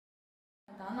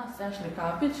Danas Ashley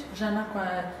Kapić, žena koja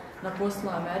je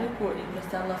napustila Ameriku i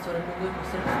preselila se u Republiku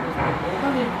Srpsku zbog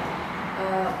ljubavi.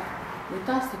 With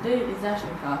us today is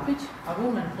Ashley Kapić, a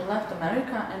woman who left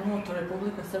America and moved to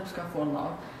Republika Srpska for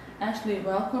love. Ashley,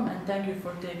 welcome and thank you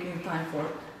for taking time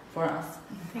for us.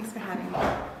 Thanks for having me.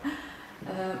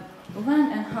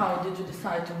 When and how did you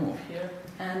decide to move here?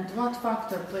 And what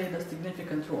factor played a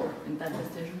significant role in that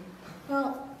decision?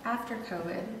 Well, after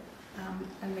COVID,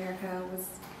 America was,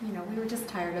 we were just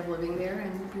tired of living there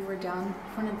and we were down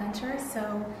for an adventure,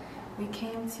 so we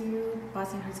came to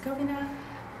Bosnia and Herzegovina,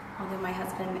 although my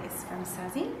husband is from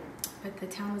Sazin, but the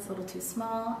town was a little too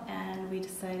small and we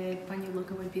decided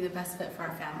Banjalukom would be the best fit for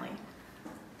our family.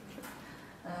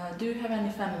 Do you have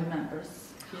any family members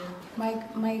here?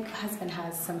 My husband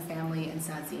has some family in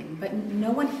Sazin, but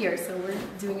no one here, so we're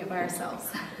doing it by ourselves.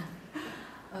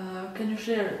 Can you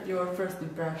share your first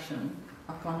impression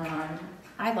upon arriving?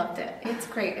 I loved it. It's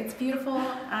great. It's beautiful,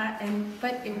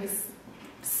 but it was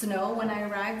snow when I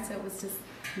arrived, so it was just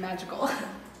magical.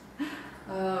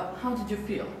 How did you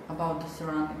feel about the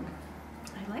surrounding?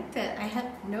 I liked it. I had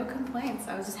no complaints.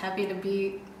 I was just happy to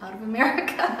be out of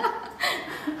America.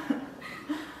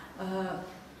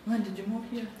 When did you move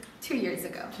here? 2 years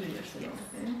ago. 2 years ago. Yes.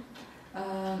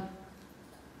 Okay.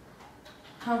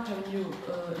 How have you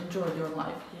enjoyed your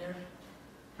life here?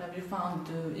 Have you found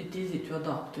it easy to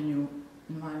adapt to new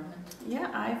environment?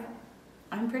 Yeah,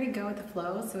 I'm pretty go with the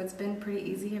flow, so it's been pretty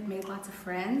easy. I've made lots of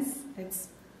friends. It's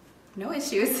no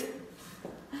issues.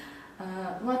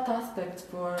 What aspects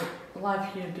for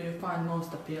life here do you find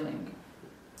most appealing?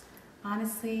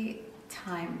 Honestly,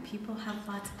 time. People have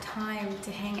lots of time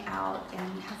to hang out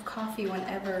and have coffee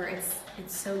whenever.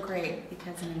 It's so great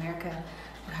because in America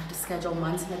you have to schedule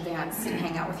months in advance to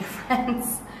hang out with your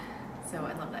friends. So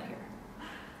I love that here.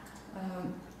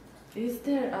 Is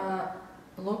there a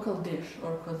local dish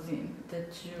or cuisine that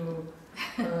you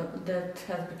that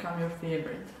has become your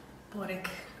favorite? Borek.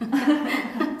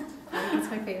 It's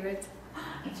my favorite.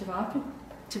 And Cevapi?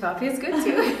 Cevapi is good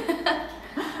too.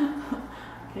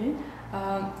 Okay.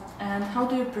 And how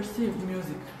do you perceive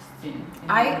music scene in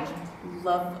I the region?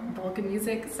 love Balkan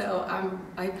music, so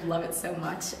I love it so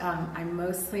much. I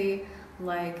mostly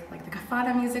like the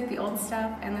kafana music, the old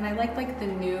stuff, and then I like the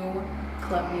new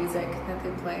club music that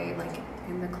they play like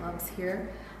in the clubs here.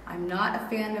 I'm not a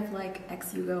fan of like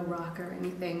ex-Yugo rock or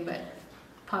anything, but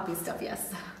poppy stuff,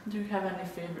 yes. Do you have any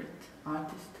favorite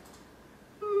artist?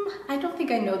 I don't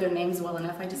think I know their names well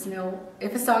enough. I just know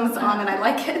if a song's on and I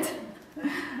like it.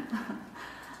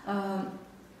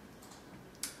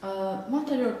 What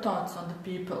are your thoughts on the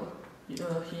people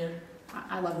here?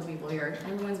 I love the people here.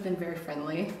 Everyone's been very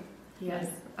friendly. Yes.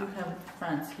 You have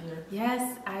friends here?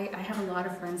 Yes, I have a lot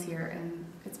of friends here and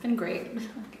it's been great.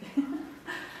 Okay.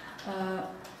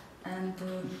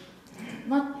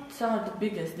 What are the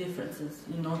biggest differences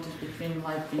you notice between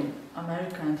life in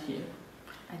America and here?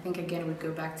 I think again we'd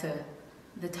go back to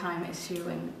the time issue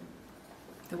and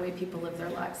the way people live their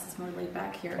lives. It's more laid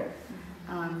back here.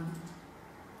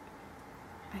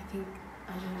 I think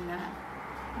other than that,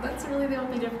 that's really the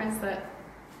only difference that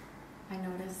I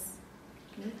notice.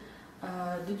 Okay.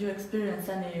 Did you experience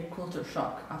any culture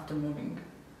shock after moving?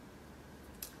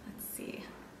 Let's see.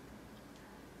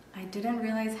 I didn't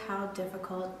realize how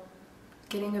difficult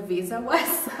getting a visa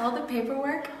was. All the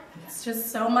paperwork. It's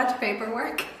just so much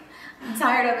paperwork. I'm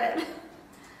tired of it.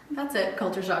 That's it,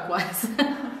 culture shock wise.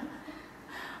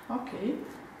 Okay.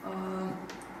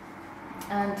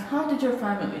 And how did your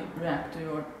family react to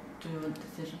your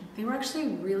decision? They were actually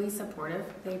really supportive.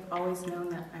 They've always known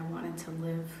that I wanted to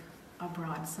live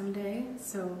abroad someday,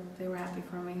 so they were happy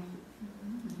for me.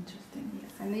 Interesting.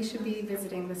 Yes, and they should be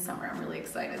visiting this summer. I'm really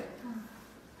excited.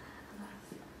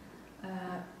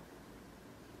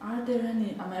 Are there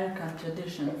any American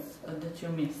traditions that you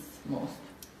miss most?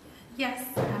 Yes,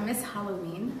 I miss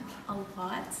Halloween a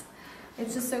lot.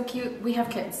 It's just so cute. We have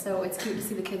kids, so it's cute to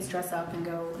see the kids dress up and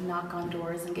go knock on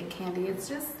doors and get candy. It's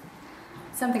just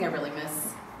something I really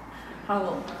miss. How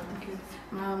old are the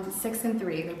kids? 6 and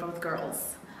 3. They're both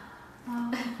girls.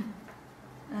 And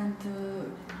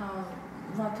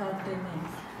what are their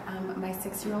names? My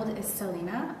 6-year-old is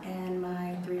Selena, and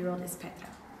my 3-year-old is Petra.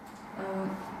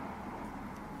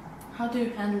 How do you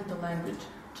handle the language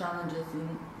challenges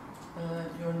in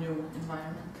your new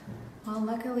environment? Well,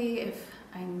 luckily, if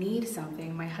I need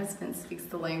something, my husband speaks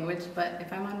the language, but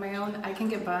if I'm on my own, I can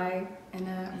get by in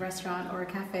a restaurant or a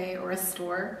cafe or a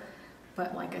store,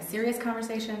 but like a serious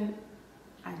conversation,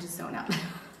 I just zone out.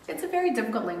 It's a very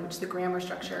difficult language. The grammar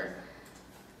structure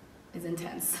is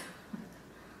intense.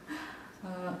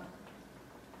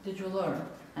 Did you learn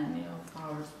any of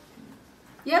our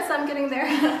Yes, I'm getting there.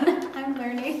 I'm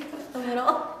learning a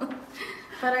little.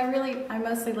 But I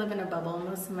mostly live in a bubble.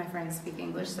 Most of my friends speak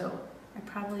English, so I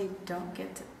probably don't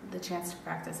get the chance to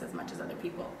practice as much as other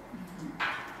people.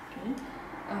 Okay.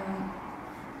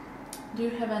 Do you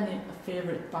have any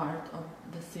favorite part of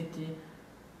the city?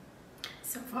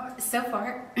 So far,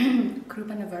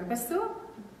 Krupa na Vrbasu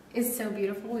is so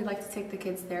beautiful. We like to take the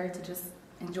kids there to just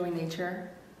enjoy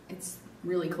nature. It's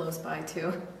really close by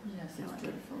too. Yes, it's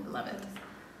beautiful. I love it.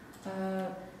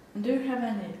 Do you have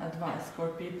any advice for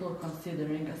people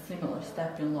considering a similar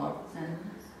step in love and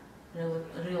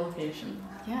relocation?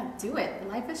 Yeah, do it.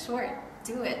 Life is short.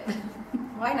 Do it.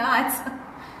 Why not?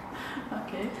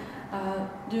 Okay.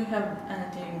 Do you have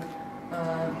anything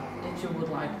that you would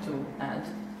like to add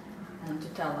and to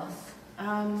tell us?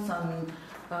 Some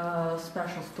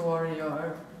special story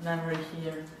or memory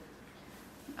here?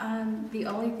 The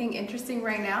only thing interesting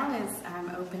right now is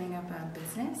I'm opening up a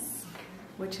business,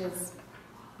 which is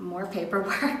more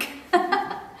paperwork.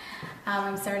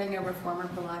 I'm starting a reformer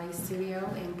Pilates studio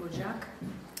in Bujak.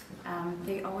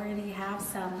 They already have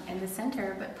some in the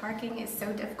center, but parking is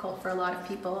so difficult for a lot of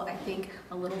people. I think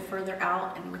a little further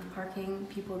out and with parking,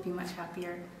 people would be much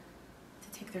happier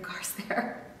to take their cars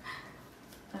there.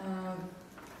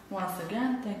 Once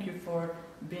again, thank you for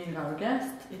being our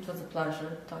guest. It was a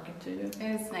pleasure talking to you.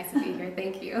 It was nice to be here.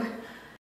 Thank you.